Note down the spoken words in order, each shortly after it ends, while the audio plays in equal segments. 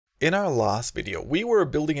In our last video, we were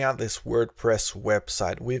building out this WordPress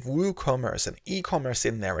website with WooCommerce and e-commerce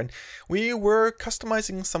in there, and we were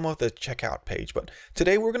customizing some of the checkout page, but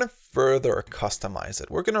today we're going to further customize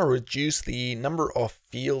it. We're going to reduce the number of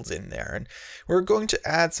fields in there, and we're going to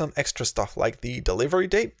add some extra stuff like the delivery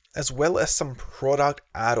date, as well as some product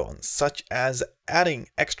add-ons, such as adding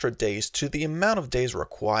extra days to the amount of days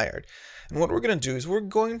required. And what we're going to do is we're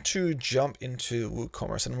going to jump into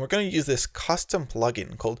WooCommerce and we're going to use this custom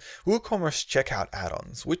plugin called WooCommerce Checkout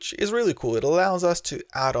Add-Ons, which is really cool. It allows us to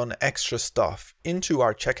add on extra stuff into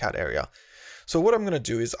our checkout area. So what I'm going to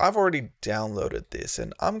do is I've already downloaded this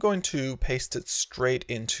and I'm going to paste it straight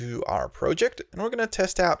into our project and we're going to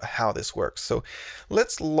test out how this works. So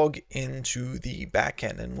let's log into the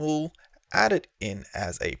backend and we'll add it in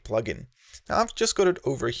as a plugin. Now I've just got it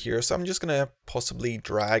over here, so I'm just going to possibly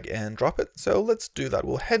drag and drop it. So let's do that.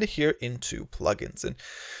 We'll head here into plugins and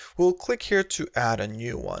we'll click here to add a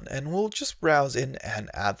new one and we'll just browse in and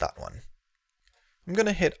add that one. I'm going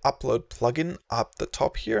to hit upload plugin up the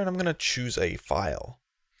top here and I'm going to choose a file.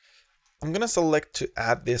 I'm going to select to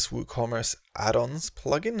add this WooCommerce add-ons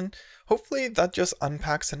plugin and hopefully that just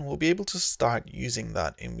unpacks and we'll be able to start using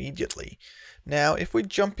that immediately. Now, if we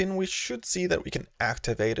jump in, we should see that we can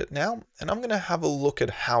activate it now, and I'm going to have a look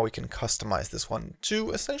at how we can customize this one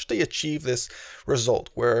to essentially achieve this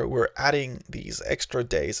result where we're adding these extra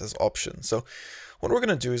days as options. So what we're going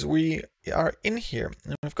to do is we are in here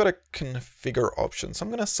and we've got a configure option. So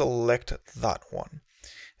I'm going to select that one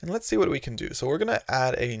and let's see what we can do. So we're going to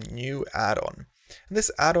add a new add-on. And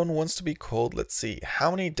this add-on wants to be called, let's see,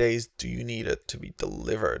 how many days do you need it to be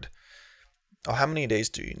delivered? Or how many days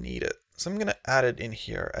do you need it? So I'm going to add it in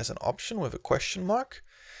here as an option with a question mark.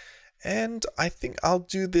 And I think I'll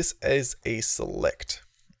do this as a select.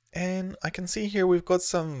 And I can see here we've got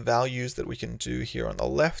some values that we can do here on the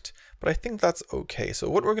left, but I think that's okay.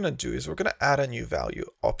 So what we're going to do is we're going to add a new value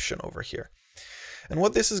option over here. And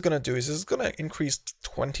what this is going to do is it's going to increase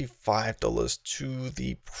 $25 to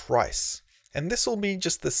the price. And this will be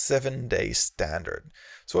just the 7-day standard.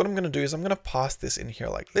 So what I'm going to do is I'm going to pass this in here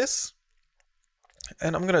like this.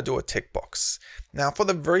 And I'm going to do a tick box. Now for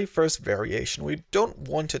the very first variation, we don't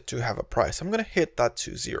want it to have a price. I'm going to hit that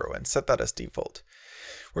to 0 and set that as default.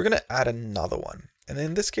 We're going to add another one. And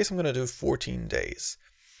in this case, I'm going to do 14 days.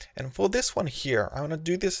 And for this one here, I'm going to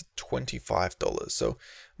do this at $25. So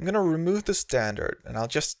I'm going to remove the standard and I'll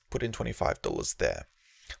just put in $25 there.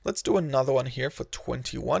 Let's do another one here for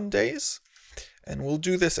 21 days. And we'll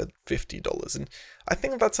do this at $50. And I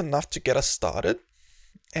think that's enough to get us started.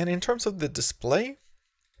 And in terms of the display,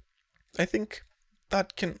 I think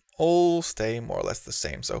that can all stay more or less the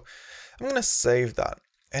same. So I'm going to save that.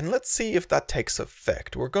 And let's see if that takes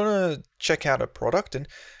effect. We're going to check out a product and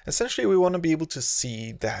essentially we want to be able to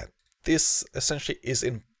see that this essentially is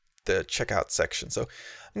in the checkout section. So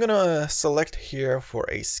I'm going to select here for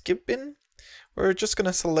a skip bin. We're just going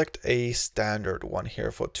to select a standard one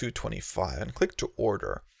here for $2.25 and click to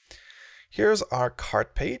order. Here's our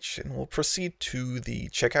cart page and we'll proceed to the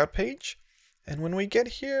checkout page. And when we get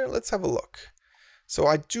here, let's have a look. So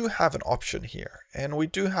I do have an option here and we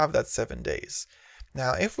do have that 7 days.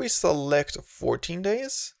 Now, if we select 14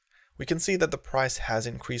 days, we can see that the price has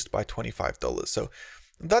increased by $25. So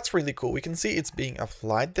that's really cool. We can see it's being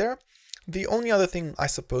applied there. The only other thing I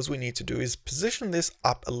suppose we need to do is position this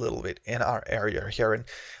up a little bit in our area here. And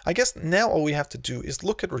I guess now all we have to do is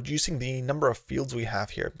look at reducing the number of fields we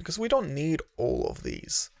have here because we don't need all of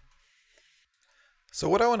these. So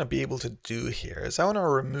what I want to be able to do here is I want to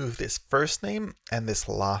remove this first name and this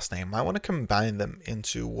last name. I want to combine them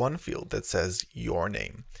into one field that says your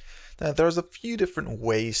name. Now there's a few different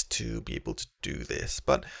ways to be able to do this,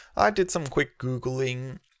 but I did some quick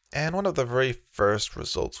Googling. And one of the very first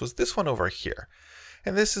results was this one over here.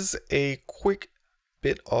 And this is a quick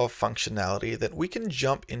bit of functionality that we can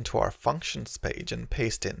jump into our functions page and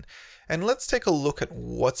paste in. And let's take a look at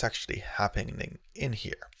what's actually happening in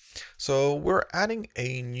here. So we're adding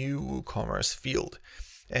a new WooCommerce field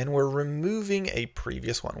and we're removing a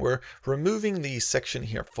previous one. We're removing the section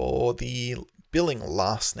here for the billing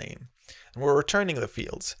last name. And we're returning the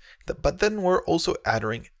fields, but then we're also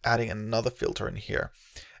adding another filter in here.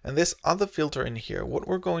 And this other filter in here, what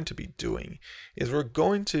we're going to be doing is we're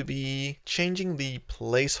going to be changing the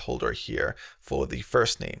placeholder here for the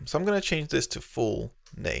first name. So I'm going to change this to full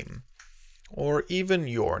name or even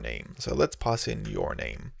your name. So let's pass in your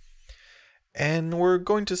name. And we're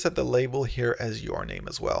going to set the label here as your name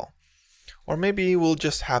as well. Or maybe we'll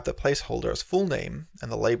just have the placeholder as full name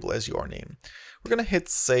and the label as your name. We're going to hit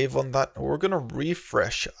save on that. We're going to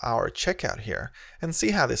refresh our checkout here and see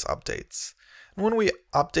how this updates. And when we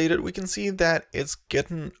update it, we can see that it's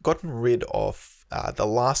gotten rid of the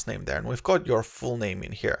last name there, and we've got your full name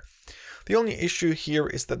in here. The only issue here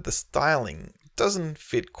is that the styling doesn't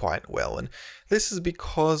fit quite well, and this is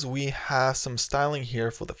because we have some styling here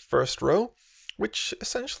for the first row, which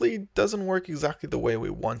essentially doesn't work exactly the way we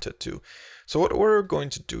want it to. So what we're going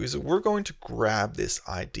to do is we're going to grab this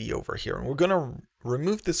ID over here, and we're going to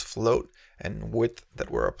remove this float and width that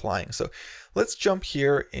we're applying. So let's jump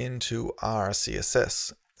here into our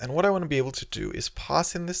CSS. And what I want to be able to do is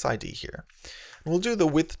pass in this ID here. And we'll do the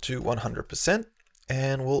width to 100%,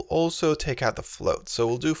 and we'll also take out the float. So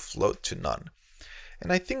we'll do float to none.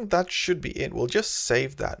 And I think that should be it. We'll just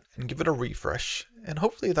save that and give it a refresh, and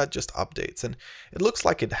hopefully that just updates, and it looks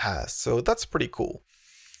like it has, so that's pretty cool.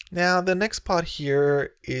 Now the next part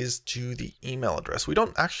here is to the email address. We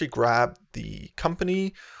don't actually grab the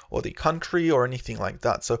company or the country or anything like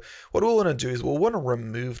that, so what we'll want to do is we'll want to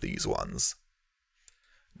remove these ones.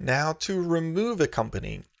 Now to remove a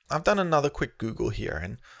company, I've done another quick Google here,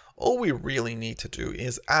 and all we really need to do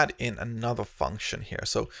is add in another function here.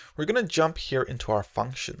 So we're going to jump here into our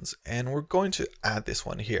functions, and we're going to add this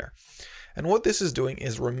one here. And what this is doing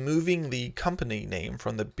is removing the company name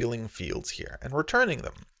from the billing fields here and returning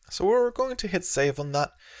them. So we're going to hit save on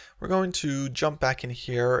that. We're going to jump back in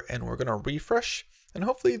here, and we're going to refresh, and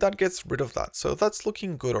hopefully that gets rid of that. So that's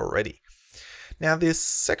looking good already. Now this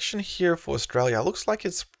section here for Australia looks like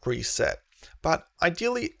it's preset, but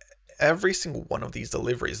ideally every single one of these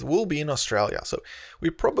deliveries will be in Australia, so we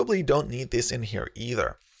probably don't need this in here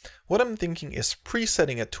either. What I'm thinking is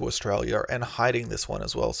presetting it to Australia and hiding this one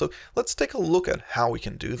as well. So let's take a look at how we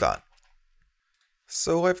can do that.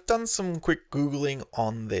 So I've done some quick Googling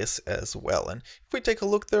on this as well, and if we take a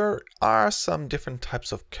look, there are some different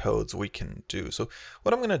types of codes we can do. So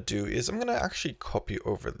what I'm going to do is I'm going to actually copy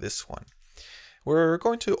over this one. We're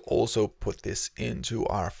going to also put this into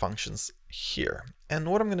our functions here. And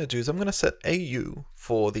what I'm going to do is I'm going to set AU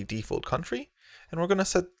for the default country, and we're going to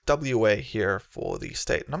set WA here for the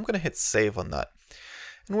state. And I'm going to hit save on that.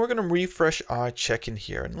 And we're going to refresh our check-in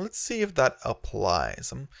here, and let's see if that applies.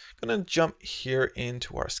 I'm going to jump here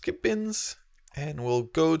into our skip bins, and we'll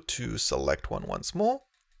go to select one once more.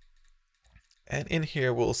 And in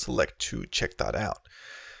here, we'll select to check that out.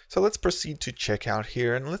 So let's proceed to checkout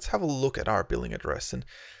here, and let's have a look at our billing address. And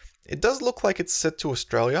it does look like it's set to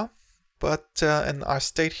Australia, but and our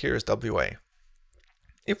state here is WA.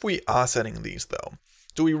 If we are setting these though,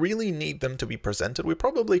 do we really need them to be presented? We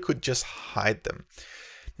probably could just hide them.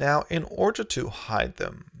 Now, in order to hide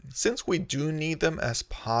them, since we do need them as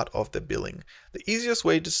part of the billing, the easiest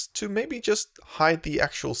way is to maybe just hide the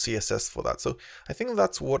actual CSS for that. So I think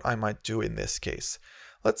that's what I might do in this case.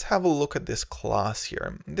 Let's have a look at this class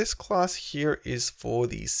here. This class here is for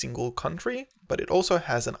the single country, but it also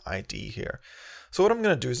has an ID here. So what I'm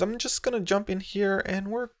going to do is I'm just going to jump in here, and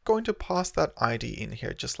we're going to pass that ID in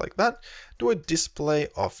here just like that. Do a display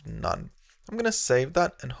of none. I'm going to save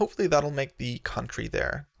that, and hopefully that'll make the country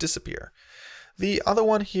there disappear. The other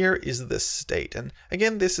one here is the state, and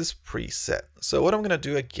again this is preset. So what I'm going to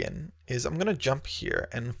do again is I'm going to jump here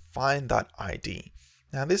and find that ID.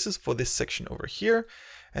 Now this is for this section over here,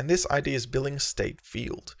 and this ID is billing state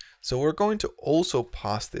field. So we're going to also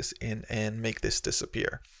pass this in and make this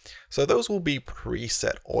disappear. So those will be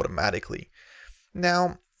preset automatically.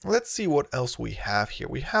 Now let's see what else we have here.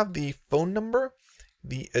 We have the phone number,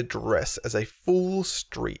 the address as a full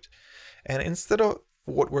street. And instead of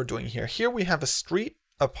what we're doing here we have a street,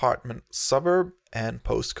 apartment, suburb, and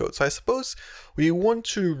postcode. So I suppose we want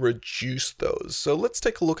to reduce those. So let's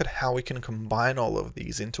take a look at how we can combine all of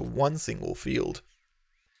these into one single field.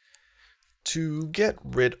 To get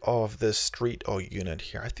rid of the street or unit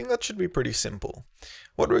here, I think that should be pretty simple.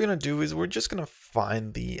 What we're going to do is we're just going to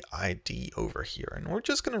find the ID over here, and we're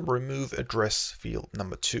just going to remove address field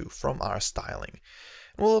number 2 from our styling.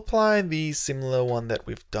 And we'll apply the similar one that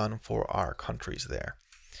we've done for our countries there.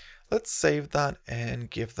 Let's save that and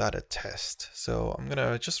give that a test. So I'm going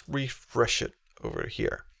to just refresh it over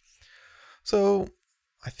here. So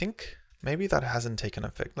I think maybe that hasn't taken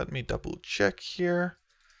effect. Let me double check here.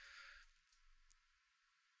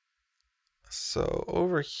 So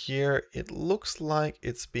over here, it looks like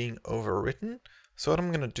it's being overwritten. So what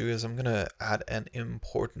I'm going to do is I'm going to add an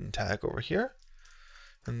important tag over here.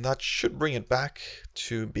 And that should bring it back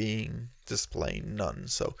to being display none.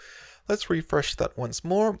 So let's refresh that once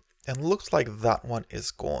more. And looks like that one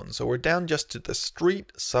is gone. So we're down just to the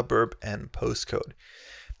street, suburb, and postcode.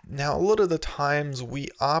 Now, a lot of the times we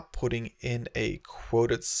are putting in a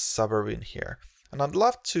quoted suburb in here. And I'd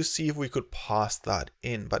love to see if we could pass that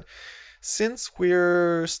in, but since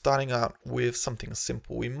we're starting out with something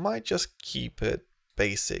simple, we might just keep it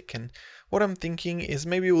basic. And what I'm thinking is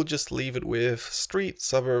maybe we'll just leave it with street,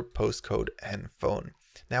 suburb, postcode, and phone.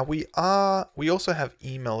 Now we also have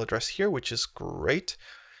email address here, which is great.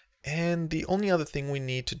 And the only other thing we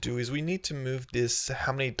need to do is we need to move this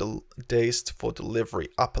how many days for delivery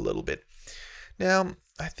up a little bit. Now,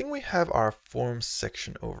 I think we have our forms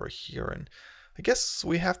section over here, and I guess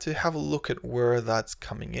we have to have a look at where that's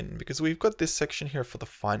coming in, because we've got this section here for the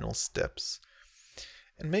final steps.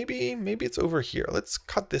 And maybe it's over here. Let's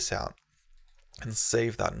cut this out and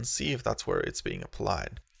save that and see if that's where it's being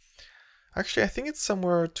applied. Actually, I think it's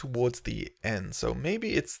somewhere towards the end. So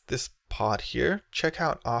maybe it's this part here,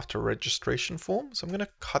 checkout after registration form. So I'm going to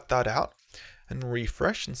cut that out and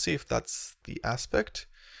refresh and see if that's the aspect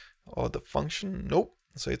or the function. Nope.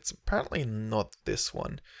 So it's apparently not this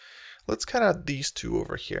one. Let's cut out these two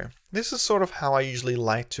over here. This is sort of how I usually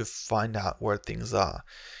like to find out where things are.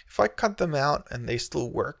 If I cut them out and they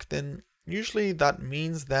still work, then usually that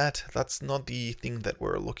means that that's not the thing that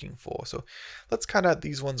we're looking for. So let's cut out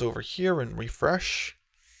these ones over here and refresh.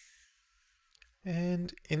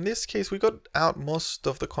 And in this case, we got out most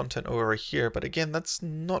of the content over here, but again, that's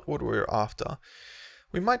not what we're after.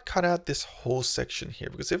 We might cut out this whole section here,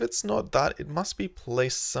 because if it's not that, it must be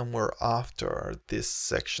placed somewhere after this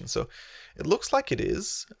section. So it looks like it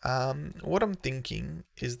is. What I'm thinking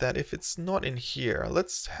is that if it's not in here,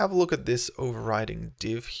 let's have a look at this overriding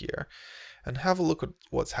div here and have a look at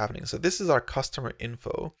what's happening. So this is our customer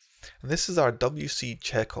info, and this is our WC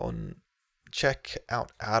checkout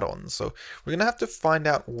add-ons. So we're gonna have to find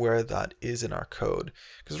out where that is in our code,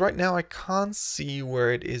 because right now I can't see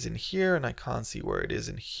where it is in here and I can't see where it is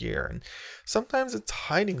in here, and sometimes it's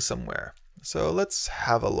hiding somewhere. So let's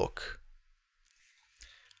have a look.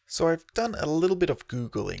 So I've done a little bit of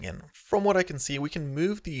Googling, and from what I can see, we can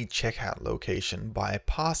move the checkout location by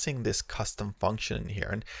passing this custom function in here,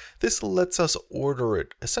 and this lets us order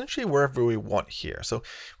it essentially wherever we want here. So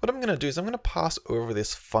what I'm going to do is I'm going to pass over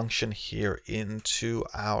this function here into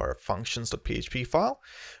our functions.php file.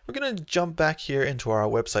 We're going to jump back here into our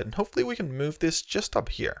website, and hopefully we can move this just up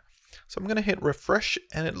here. So I'm going to hit refresh,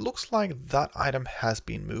 and it looks like that item has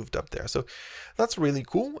been moved up there. So that's really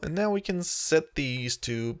cool. And now we can set these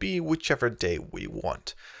to be whichever day we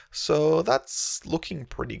want. So that's looking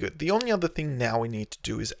pretty good. The only other thing now we need to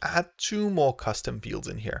do is add 2 more custom fields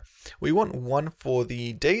in here. We want one for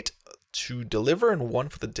the date to deliver and one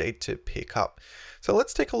for the date to pick up. So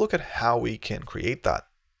let's take a look at how we can create that.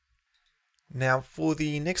 Now for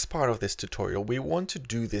the next part of this tutorial, we want to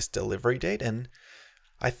do this delivery date, and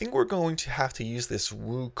I think we're going to have to use this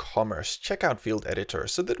WooCommerce checkout field editor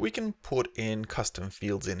so that we can put in custom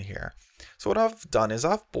fields in here. So what I've done is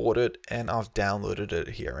I've bought it and I've downloaded it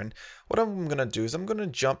here. And what I'm going to do is I'm going to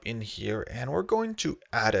jump in here and we're going to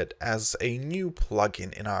add it as a new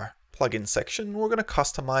plugin in our plugin section. We're going to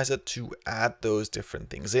customize it to add those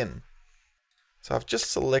different things in. So I've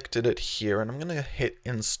just selected it here and I'm going to hit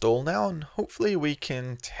install now, and hopefully we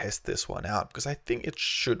can test this one out because I think it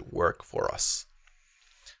should work for us.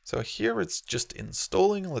 So here it's just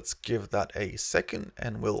installing. Let's give that a second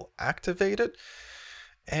and we'll activate it.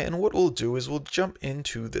 And what we'll do is we'll jump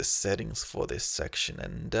into the settings for this section,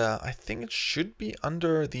 and I think it should be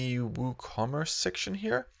under the WooCommerce section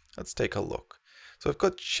here. Let's take a look. So I've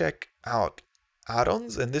got checkout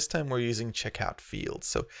add-ons, and this time we're using checkout fields.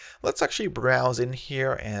 So let's actually browse in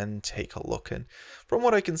here and take a look. And from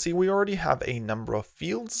what I can see, we already have a number of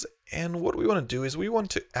fields, and what we want to do is we want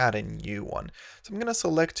to add a new one. So I'm going to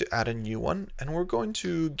select to add a new one, and we're going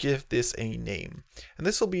to give this a name, and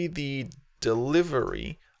this will be the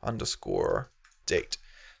delivery underscore date.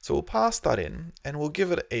 So we'll pass that in and we'll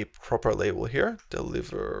give it a proper label here,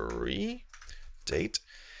 delivery date.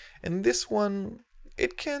 And this one,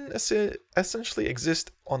 it can essentially exist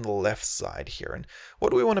on the left side here. And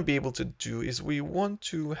what we want to be able to do is we want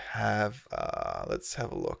to have, let's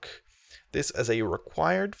have a look, this as a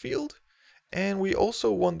required field. And we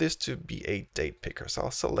also want this to be a date picker. So I'll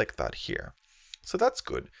select that here. So that's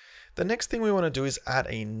good. The next thing we want to do is add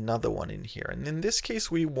another one in here. And in this case,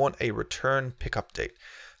 we want a return pickup date.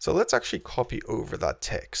 So let's actually copy over that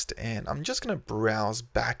text. And I'm just going to browse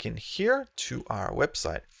back in here to our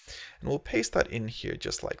website. And we'll paste that in here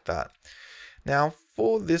just like that. Now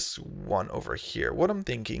for this one over here, what I'm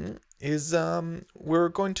thinking is we're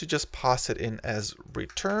going to just pass it in as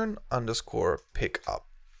return underscore pickup.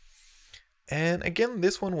 And again,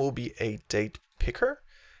 this one will be a date picker.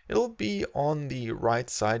 It'll be on the right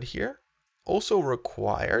side here, also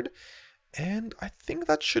required. And I think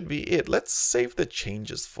that should be it. Let's save the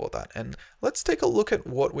changes for that. And let's take a look at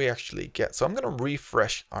what we actually get. So I'm going to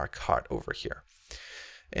refresh our cart over here.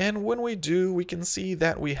 And when we do, we can see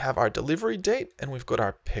that we have our delivery date and we've got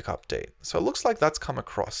our pickup date. So it looks like that's come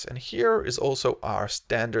across. And here is also our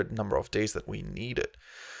standard number of days that we needed.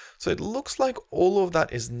 So it looks like all of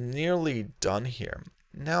that is nearly done here.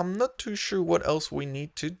 Now, I'm not too sure what else we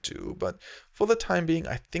need to do, but for the time being,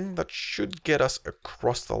 I think that should get us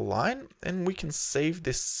across the line, and we can save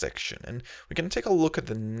this section and we can take a look at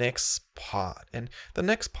the next part. And the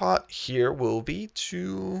next part here will be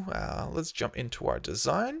to, let's jump into our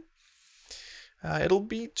design. It'll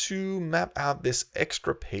be to map out this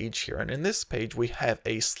extra page here. And in this page, we have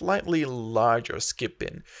a slightly larger skip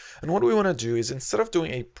bin. And what we want to do is, instead of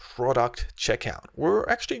doing a product checkout, we're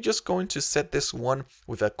actually just going to set this one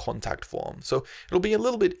with a contact form. So it'll be a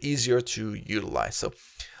little bit easier to utilize. So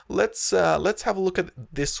let's have a look at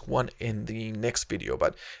this one in the next video,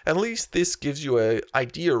 but at least this gives you an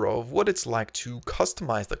idea of what it's like to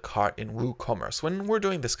customize the cart in WooCommerce when we're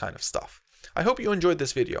doing this kind of stuff. I hope you enjoyed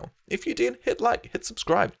this video. If you did, hit like, hit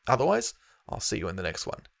subscribe. Otherwise, I'll see you in the next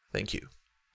one. Thank you.